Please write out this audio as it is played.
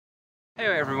Hey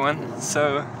everyone,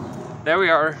 so there we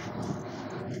are.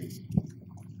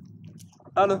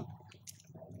 Hello.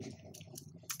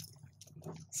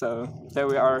 So there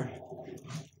we are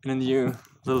in a new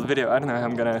little video. I don't know how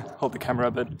I'm gonna hold the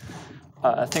camera, but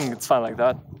I think it's fine like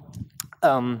that.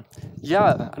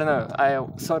 Yeah, I don't know. I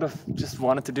sort of just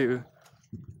wanted to do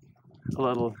a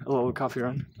little coffee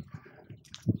run.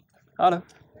 Hello.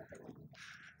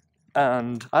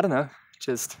 And I don't know,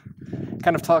 just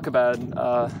kind of talk about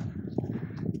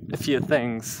a few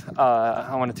things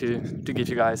I wanted to give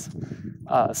you guys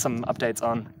some updates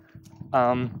on.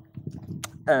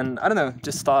 And I don't know,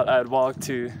 just thought I'd walk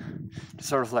to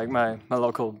sort of like my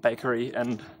local bakery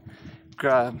and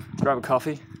grab a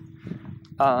coffee.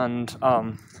 And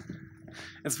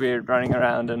it's weird running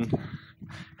around and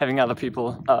having other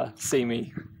people see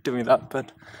me doing that,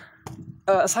 but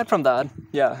aside from that,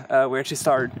 yeah, where to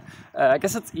start? I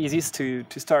guess it's easiest to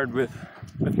start with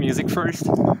music first,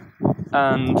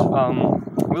 and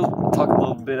we'll talk a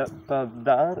little bit about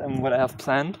that and what I have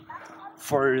planned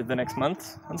for the next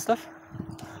month and stuff.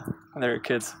 And there are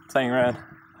kids playing around.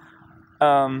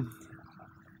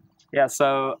 Yeah,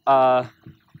 so I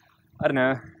don't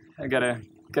know. I gotta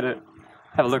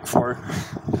have a look for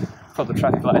the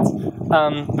traffic lights.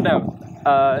 But no,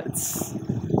 it's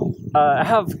I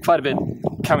have quite a bit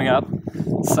coming up.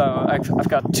 So I've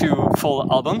got two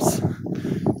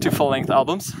full-length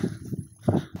albums,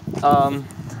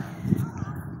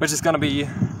 which is gonna be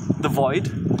The Void,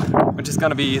 which is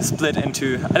gonna be split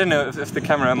into, I don't know if the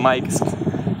camera mic is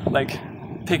like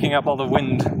picking up all the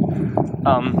wind.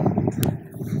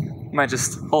 Might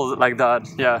just hold it like that.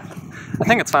 Yeah, I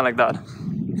think it's fine like that.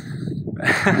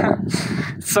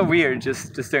 It's so weird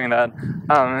just doing that.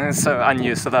 It's so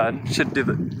unused to that.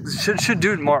 Should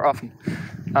do it more often.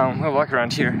 We'll walk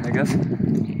around here, I guess.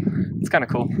 It's kind of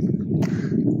cool.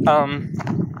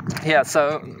 Yeah,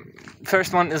 so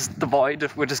first one is The Void,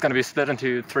 which is going to be split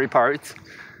into 3 parts,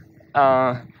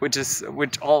 which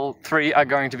all 3 are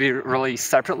going to be released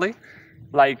separately,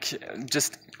 like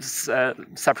just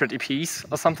separate EPs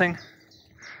or something.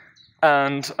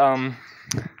 And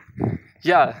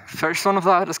yeah, first one of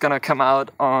that is going to come out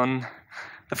on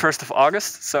the 1st of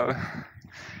August, so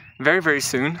very, very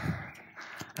soon.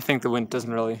 I think the wind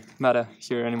doesn't really matter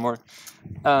here anymore.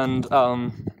 And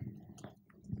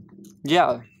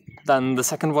yeah, then the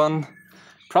second one,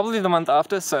 probably the month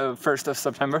after, so 1st of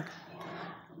September.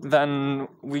 Then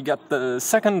we get the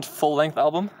second full-length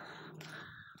album,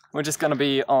 which is gonna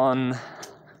be on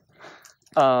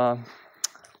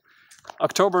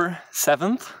October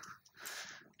 7th,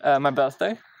 my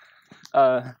birthday.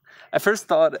 I first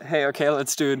thought, hey, okay,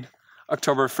 let's do it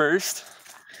October 1st,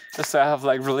 just so I have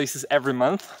like releases every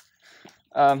month.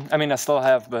 I mean, I still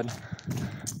have, but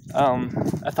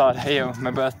I thought, hey, yo,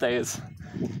 my birthday is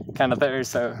kind of there,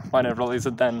 so why not release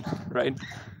it then, right?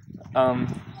 Oh,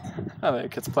 the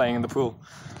kid's playing in the pool.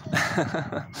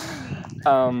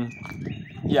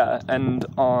 Yeah, and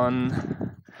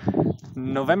on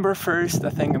November 1st, I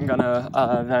think I'm gonna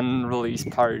then release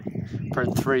part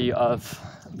 3 of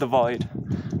The Void,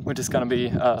 which is gonna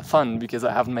be fun because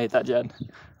I haven't made that yet.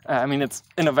 I mean, it's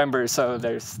in November, so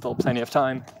there's still plenty of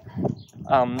time.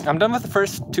 I'm done with the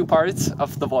first 2 parts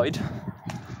of The Void,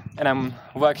 and I'm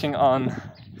working on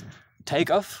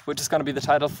Takeoff, which is gonna be the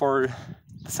title for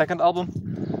the second album.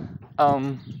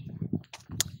 And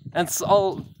it's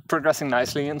all progressing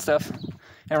nicely and stuff.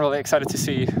 I'm really excited to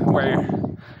see where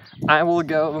I will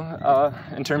go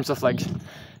in terms of like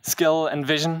skill and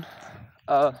vision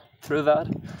through that,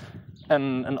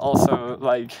 and also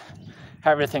like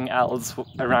how everything else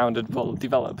around it will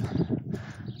develop.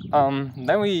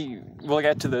 Then we will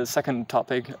get to the second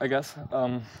topic, I guess,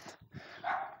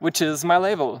 which is my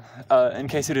label. In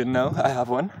case you didn't know, I have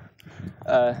one.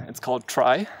 It's called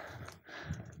Try.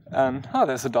 And oh,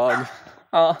 there's a dog.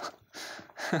 Oh,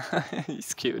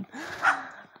 he's cute.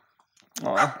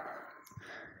 Oh,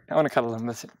 I want to cuddle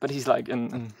him, but he's like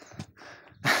in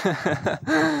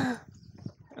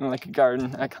like a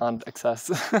garden I can't access.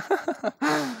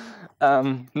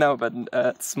 No, but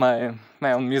it's my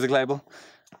own music label,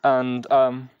 and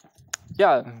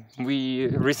yeah, we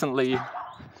recently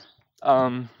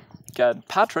got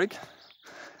Patrick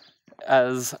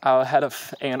as our head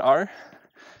of A&R,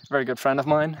 very good friend of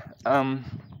mine,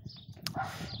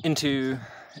 into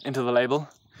the label,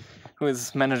 who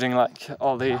is managing like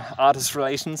all the artist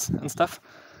relations and stuff,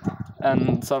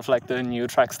 and sort of like the new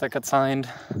tracks that got signed.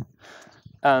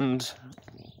 And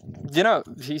you know,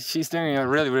 she's doing a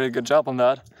really good job on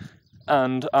that,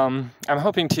 and I'm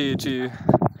hoping to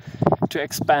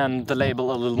expand the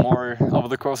label a little more over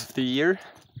the course of the year.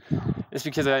 It's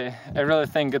because I really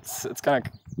think it's gonna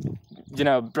you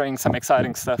know, bring some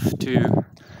exciting stuff to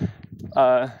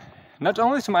not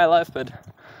only to my life, but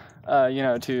you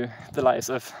know, to the lives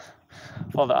of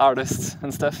all the artists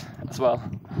and stuff as well,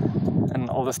 and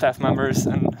all the staff members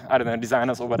and, I don't know,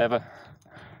 designers or whatever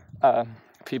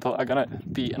people are gonna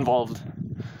be involved.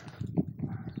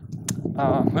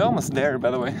 We're almost there,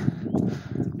 by the way.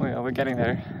 We're getting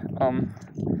there.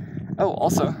 Oh,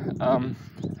 also,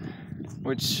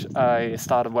 which I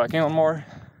started working on more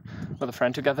with a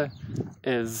friend together,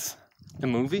 is a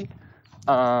movie.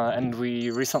 And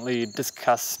we recently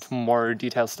discussed more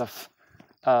detailed stuff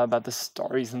about the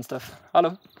stories and stuff.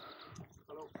 Hello.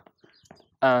 Hello.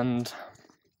 And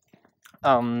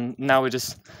now we're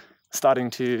just starting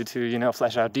to you know,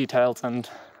 flesh out details and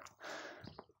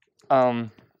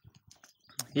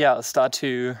yeah, start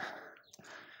to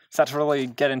really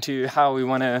get into how we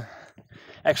want to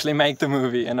actually make the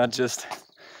movie and not just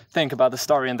think about the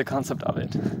story and the concept of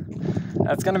it.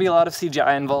 It's gonna be a lot of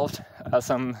CGI involved.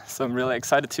 So I'm really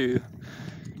excited to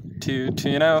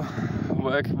you know,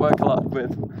 work a lot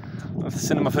with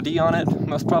Cinema 4D on it,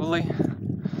 most probably,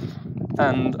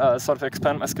 and sort of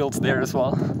expand my skills there as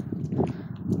well.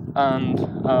 And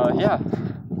yeah,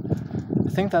 I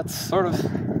think that's sort of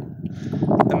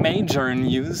the major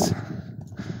news.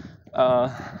 I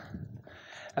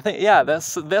think, yeah,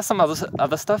 there's some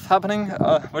other stuff happening,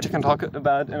 which I can talk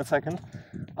about in a second.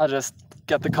 I'll just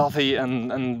get the coffee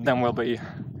and then we'll be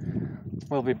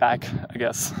back, I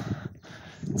guess.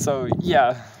 So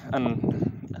yeah, and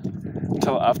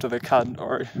until after the cut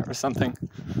or something.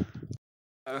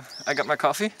 I got my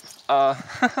coffee,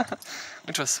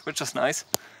 which was nice.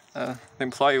 The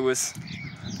employee was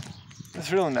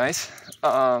really nice.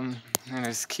 And I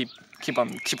just keep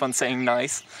on saying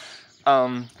nice.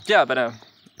 Yeah, but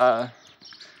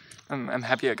I'm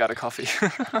happy I got a coffee.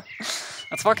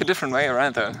 Let's walk a different way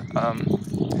around though.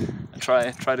 And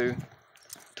try to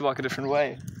walk a different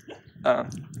way.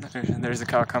 There's a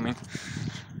car coming.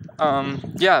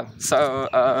 Yeah, so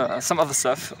some other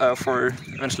stuff for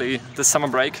eventually the summer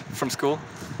break from school.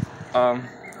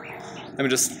 Let me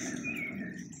just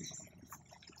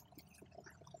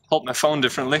hold my phone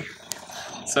differently.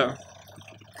 So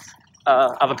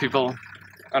other people,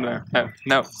 I don't know.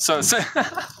 No. So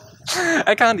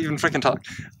I can't even freaking talk.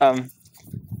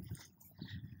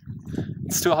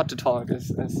 It's too hot to talk. I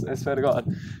swear to God.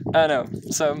 I know.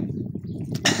 So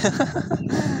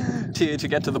to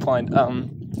get to the point.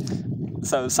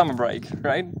 So summer break,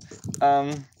 right?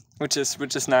 Which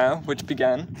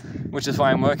began, which is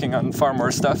why I'm working on far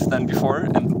more stuff than before,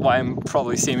 and why I'm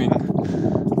probably seem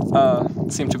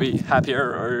to be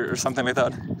happier or something like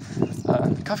that.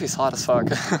 The coffee's hot as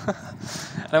fuck.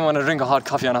 I don't want to drink a hot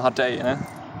coffee on a hot day, you know.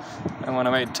 I want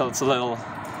to wait till it's a little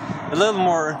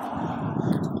more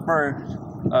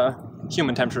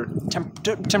human temperature.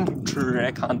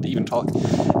 I can't even talk.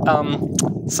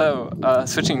 So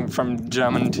switching from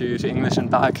German to English and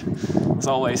back is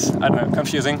always, I don't know,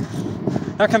 confusing.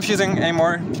 Not confusing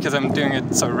anymore because I'm doing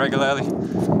it so regularly,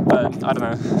 but I don't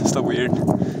know, still weird.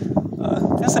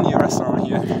 There's a new restaurant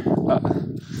here,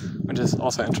 which is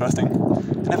also interesting.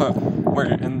 I never were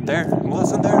in there.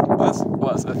 Was in there?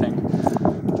 Was I think.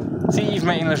 See, even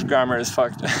my English grammar is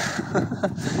fucked.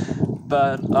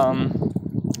 But I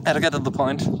had to get to the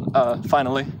point.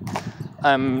 Finally,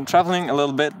 I'm traveling a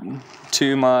little bit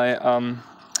to my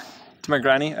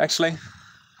granny actually.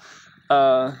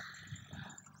 Till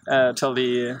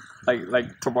the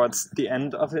like towards the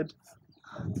end of it.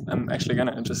 I'm actually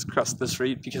gonna just cross the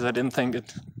street because I didn't think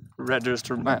it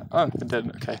registered my. Oh, it did.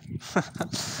 Okay.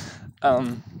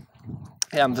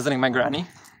 Yeah, I'm visiting my granny.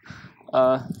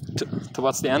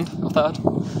 Towards the end of that,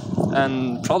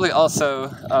 and probably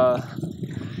also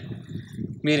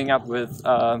meeting up with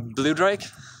Blue Drake,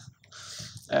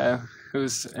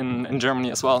 who's in Germany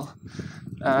as well,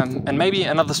 and maybe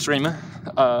another streamer.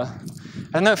 I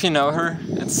don't know if you know her.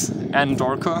 It's Ann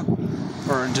Dorko,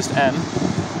 or just Ann.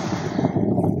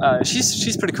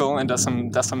 She's pretty cool and does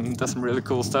some really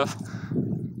cool stuff,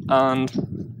 and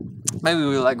maybe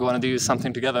we want to do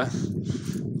something together.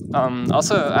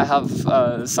 Also, I have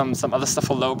some other stuff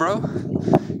for Lowbro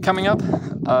coming up.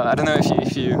 I don't know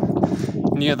if you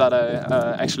knew that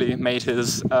I actually made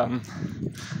his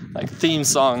theme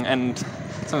song and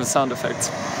some of the sound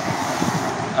effects.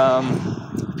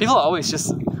 People are always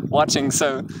just watching,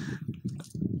 so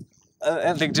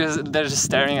I think they're just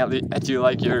staring at you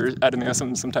like you're, I don't know,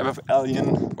 some type of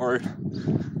alien, or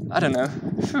I don't know,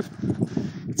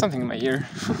 something in my ear.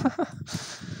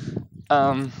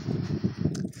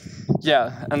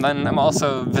 Yeah, and then I'm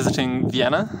also visiting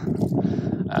Vienna.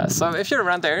 So if you're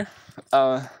around there,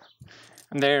 I'm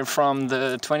there from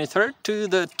the 23rd to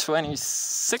the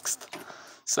 26th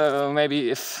So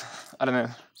maybe if, I don't know,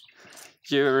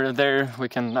 you're there, we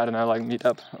can, I don't know, like meet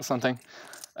up or something.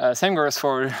 Same goes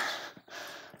for,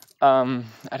 I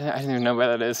don't even know where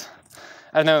that is.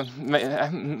 I don't know,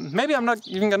 maybe I'm not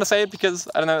even gonna say it because,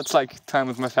 I don't know, it's like time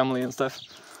with my family and stuff.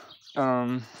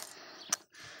 I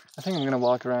think I'm gonna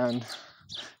walk around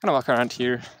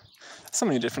here. So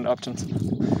many different options,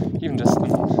 even just in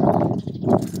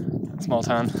a small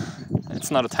town.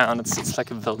 It's not a town, it's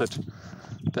like a village,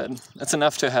 but it's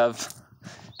enough to have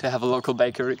a local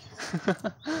bakery.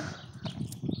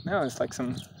 Now there's like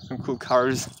some cool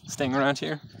cars staying around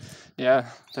here. Yeah,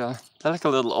 they're like a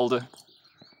little older.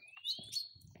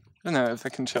 I don't know if I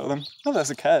can show them. Oh,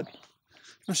 there's a cat.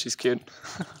 Oh, she's cute.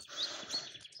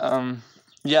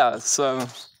 Yeah, so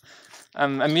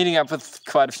I'm meeting up with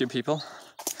quite a few people.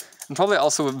 I'm probably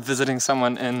also visiting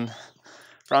someone in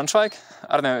Braunschweig.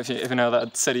 I don't know if you know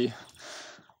that city.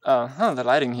 Oh, the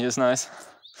lighting here is nice.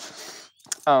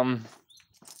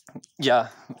 Yeah,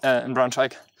 in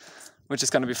Braunschweig, which is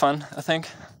gonna be fun, I think.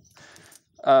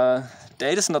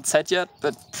 Date is not set yet,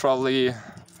 but probably, I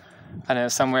don't know,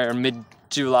 somewhere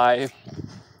mid-July,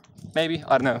 maybe?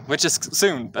 I don't know, which is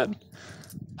soon, but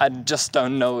I just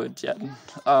don't know it yet.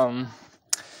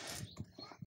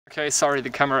 Okay, sorry,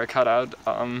 the camera cut out.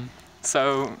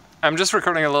 So I'm just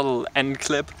recording a little end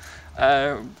clip.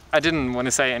 I didn't want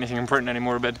to say anything important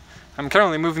anymore, but I'm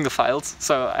currently moving the files,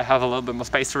 so I have a little bit more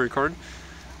space to record.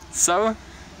 So,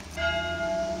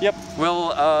 yep,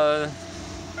 we'll, I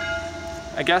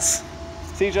guess,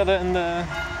 see each other in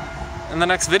the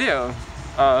next video,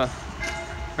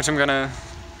 which I'm gonna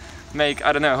make,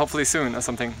 I don't know, hopefully soon or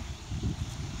something.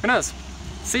 Who knows?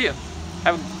 See you.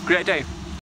 Have a great day.